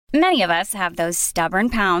Many of us have those stubborn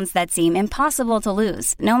pounds that seem impossible to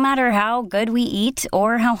lose, no matter how good we eat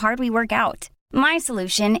or how hard we work out. My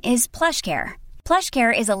solution is PlushCare.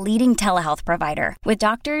 PlushCare is a leading telehealth provider with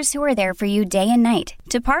doctors who are there for you day and night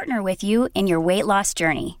to partner with you in your weight loss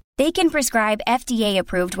journey. They can prescribe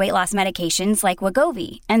FDA-approved weight loss medications like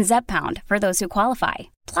Wegovy and Zepbound for those who qualify.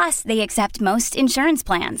 Plus, they accept most insurance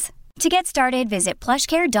plans. To get started, visit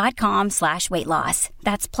plushcare.com/weightloss.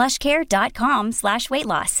 That's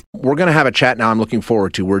plushcare.com/weightloss. We're going to have a chat now I'm looking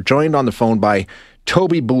forward to. We're joined on the phone by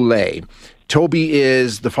Toby Boulay. Toby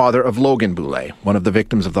is the father of Logan Boulay, one of the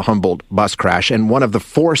victims of the Humboldt bus crash, and one of the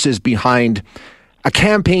forces behind a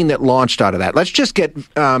campaign that launched out of that. Let's just get,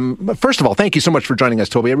 first of all, thank you so much for joining us,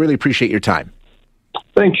 Toby. I really appreciate your time.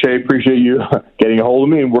 Thanks, Shay. Appreciate you getting a hold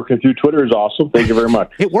of me and working through Twitter is awesome. Thank you very much.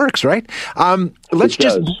 It works, right? Let's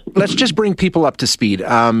just bring people up to speed.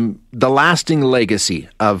 The lasting legacy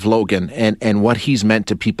of Logan and what he's meant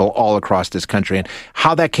to people all across this country and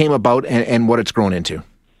how that came about and what it's grown into.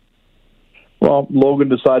 Well, Logan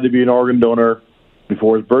decided to be an organ donor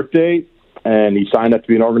before his birthday, and he signed up to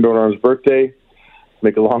be an organ donor on his birthday.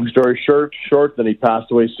 Make a long story short, then he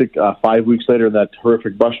passed away 5 weeks later in that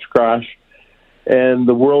horrific bus crash. And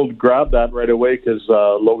the world grabbed that right away because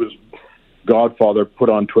Logan's godfather put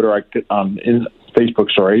on Twitter, in Facebook,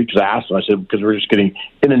 just asked him. I said, because we're just getting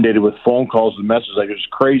inundated with phone calls and messages. Like, it's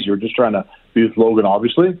crazy. We're just trying to be with Logan,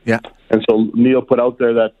 obviously. Yeah. And so Neil put out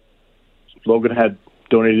there that Logan had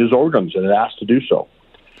donated his organs and had asked to do so.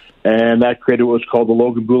 And that created what was called the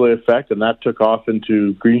Logan Boulay effect, and that took off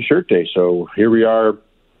into Green Shirt Day. So here we are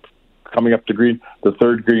coming up to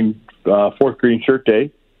fourth Green Shirt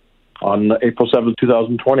Day on April 7th,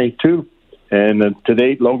 2022. And to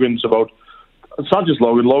date, it's not just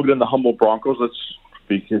Logan and the Humboldt Broncos.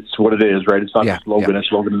 It's what it is, right? It's not just Logan,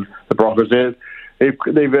 It's Logan and the Broncos.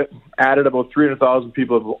 They've added about 300,000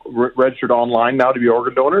 people have registered online now to be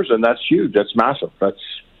organ donors, and that's huge. That's massive. That's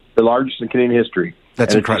the largest in Canadian history.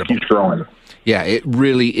 That's incredible. It just keeps growing. Yeah, it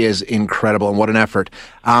really is incredible, and what an effort.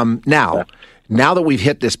 Now that we've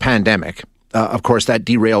hit this pandemic, of course, that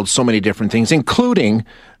derailed so many different things, including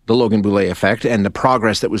the Logan Boulay effect and the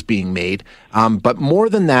progress that was being made. But more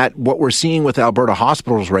than that, what we're seeing with Alberta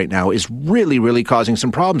hospitals right now is really, really causing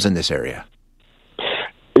some problems in this area.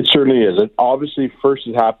 It certainly is. It obviously first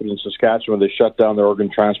it happened in Saskatchewan. They shut down their organ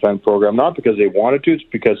transplant program, not because they wanted to, it's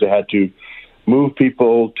because they had to move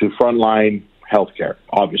people to frontline healthcare,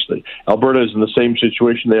 obviously. Alberta is in the same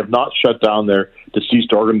situation. They have not shut down their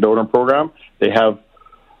deceased organ donor program. They have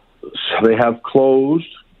closed,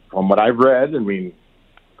 from what I've read,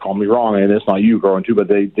 call me wrong, and it's not you growing too, but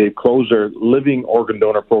they've closed their living organ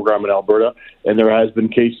donor program in Alberta, and there has been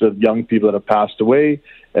cases of young people that have passed away,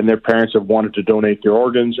 and their parents have wanted to donate their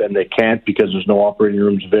organs, and they can't because there's no operating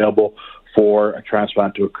rooms available for a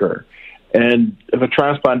transplant to occur. And if a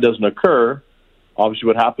transplant doesn't occur, obviously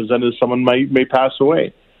what happens then is someone may pass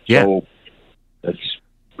away. Yeah. So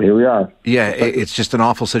here we are. Yeah, it's just an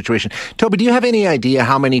awful situation. Toby, do you have any idea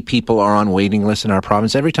how many people are on waiting lists in our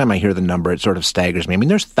province? Every time I hear the number, it sort of staggers me.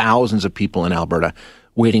 There's thousands of people in Alberta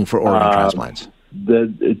waiting for organ transplants.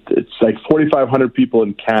 It's like 4,500 people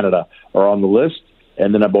in Canada are on the list,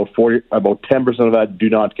 and then about 10% of that do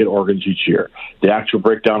not get organs each year. The actual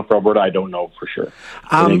breakdown for Alberta, I don't know for sure.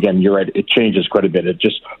 And again, you're right, it changes quite a bit. It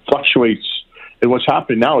just fluctuates. And what's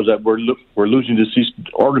happening now is that we're losing deceased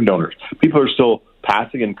organ donors. People are still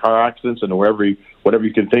passing in car accidents and whatever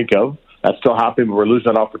you can think of. That's still happening, but we're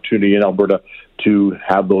losing that opportunity in Alberta to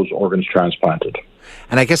have those organs transplanted.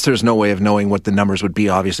 And I guess there's no way of knowing what the numbers would be,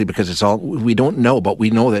 obviously, because we don't know, but we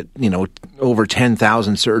know that, over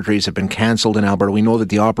 10,000 surgeries have been canceled in Alberta. We know that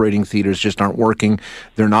the operating theaters just aren't working.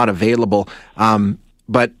 They're not available.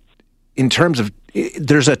 But in terms of,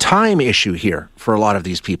 there's a time issue here for a lot of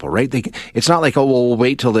these people, right? It's not like, we'll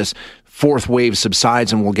wait till this fourth wave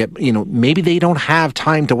subsides and we'll get, maybe they don't have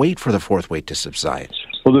time to wait for the fourth wave to subside.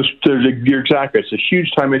 Well, you're exactly. It's a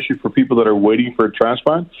huge time issue for people that are waiting for a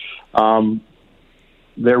transplant.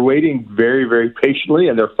 They're waiting very, very patiently,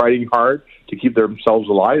 and they're fighting hard to keep themselves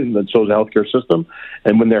alive, and so is the healthcare system.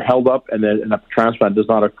 And when they're held up and a transplant does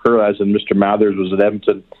not occur, as in Mr. Mathers was at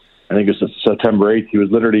Edmonton, I think it was September 8th, he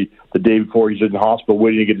was literally the day before he's in the hospital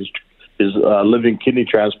waiting to get his living kidney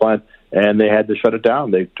transplant, and they had to shut it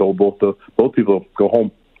down. They told both people, go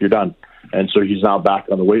home, you're done. And so he's now back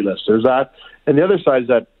on the wait list. There's that. And the other side is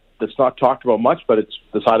that's not talked about much, but it's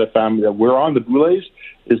the side of family that we're on, the Boulays,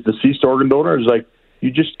 is deceased organ donor. It's like,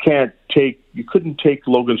 you couldn't take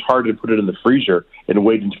Logan's heart and put it in the freezer and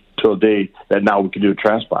wait until a day that now we can do a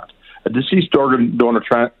transplant. A deceased organ donor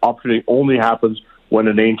opportunity only happens when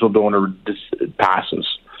an angel donor passes.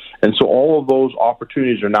 And so all of those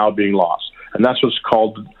opportunities are now being lost. And that's what's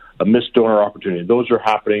called a missed donor opportunity. Those are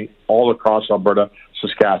happening all across Alberta,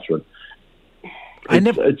 Saskatchewan.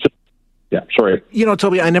 Sorry.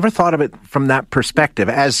 Toby, I never thought of it from that perspective.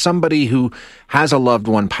 As somebody who has a loved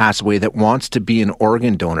one pass away that wants to be an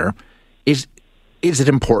organ donor, is it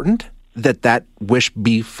important that wish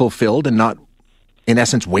be fulfilled and not, in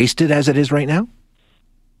essence, wasted as it is right now?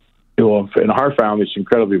 Well, in our family, it's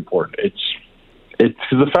incredibly important. It's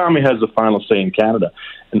because the family has the final say in Canada,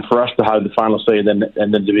 and for us to have the final say and then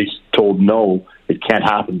to be told no, it can't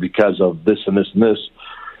happen because of this and this and this.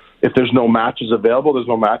 If there's no matches available, there's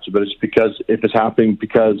no matches. But it's because if it's happening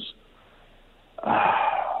because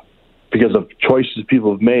of choices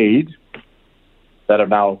people have made that have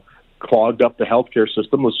now clogged up the healthcare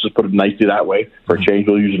system. Let's just put it nicely that way. For a change,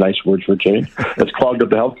 we'll use a nice word for a change. That's clogged up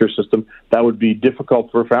the healthcare system. That would be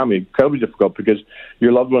difficult for a family, incredibly difficult, because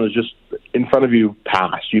your loved one is just in front of you,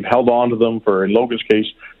 passed. You've held on to them for, in Logan's case,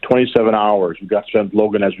 27 hours. We got to send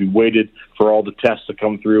Logan as we waited for all the tests to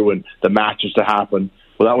come through and the matches to happen.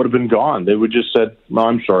 Well, that would have been gone. They would just said, "No,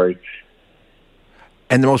 I'm sorry."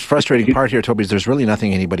 And the most frustrating part here, Toby, is there's really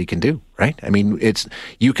nothing anybody can do, right? I mean,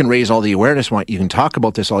 you can raise all the awareness, you can talk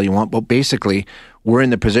about this all you want, but basically we're in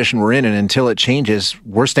the position we're in, and until it changes,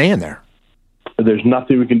 we're staying there. There's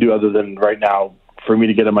nothing we can do other than right now for me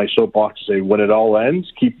to get in my soapbox to say, when it all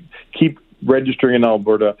ends, keep registering in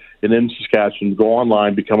Alberta and in Saskatchewan, go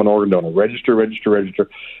online, become an organ donor, register,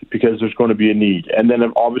 because there's going to be a need. And then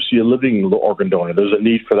obviously a living organ donor, there's a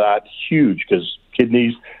need for that, huge, because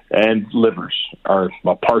kidneys and livers are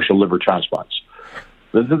partial liver transplants.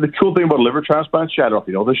 The cool thing about liver transplants, I don't know if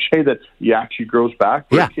you know this, Shay, that it actually grows back.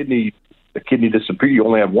 Yeah. The kidney disappears, you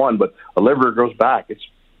only have one, but a liver grows back.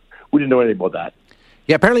 We didn't know anything about that.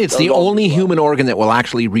 Yeah, apparently it's the only human organ that will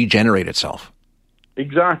actually regenerate itself.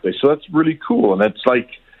 Exactly. So that's really cool. And it's like,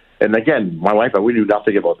 and again, my wife and we knew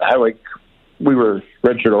nothing about that. Like, we were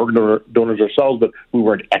registered organ donors ourselves, but we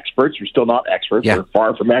weren't experts. We're still not experts. Yeah. We're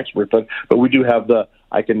far from experts. But we do have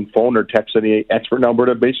I can phone or text any expert in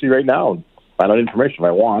Alberta basically right now and find out information if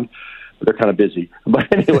I want. But they're kind of busy.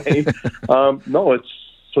 But anyway,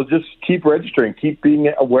 so just keep registering, keep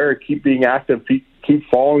being aware, keep being active, keep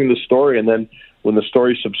following the story, and then when the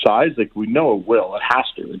story subsides, like we know it will, it has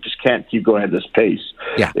to. It just can't keep going at this pace.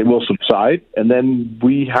 Yeah. It will subside, and then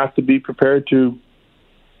we have to be prepared to.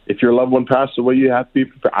 If your loved one passes away, you have to be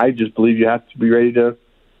prepared. I just believe you have to be ready to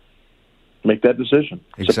make that decision.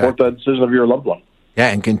 Exactly. Support that decision of your loved one. Yeah,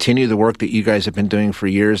 and continue the work that you guys have been doing for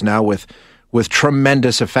years now with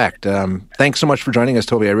tremendous effect. Thanks so much for joining us,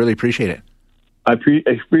 Toby. I really appreciate it. I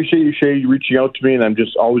appreciate you, Shay, reaching out to me, and I'm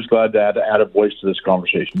just always glad to add a voice to this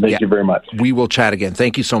conversation. Thank you very much. We will chat again.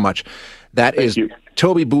 Thank you so much. Thank you.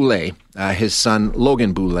 Toby Boulay. His son,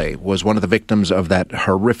 Logan Boulay, was one of the victims of that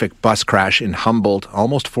horrific bus crash in Humboldt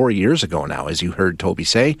almost 4 years ago now, as you heard Toby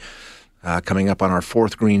say. Coming up on our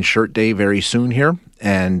 4th Green Shirt Day very soon here.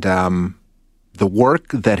 And the work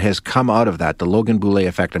that has come out of that, the Logan Boulay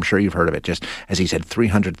effect, I'm sure you've heard of it. Just, as he said,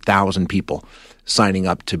 300,000 people signing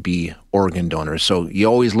up to be organ donors. So you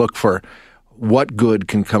always look for what good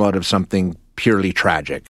can come out of something purely tragic.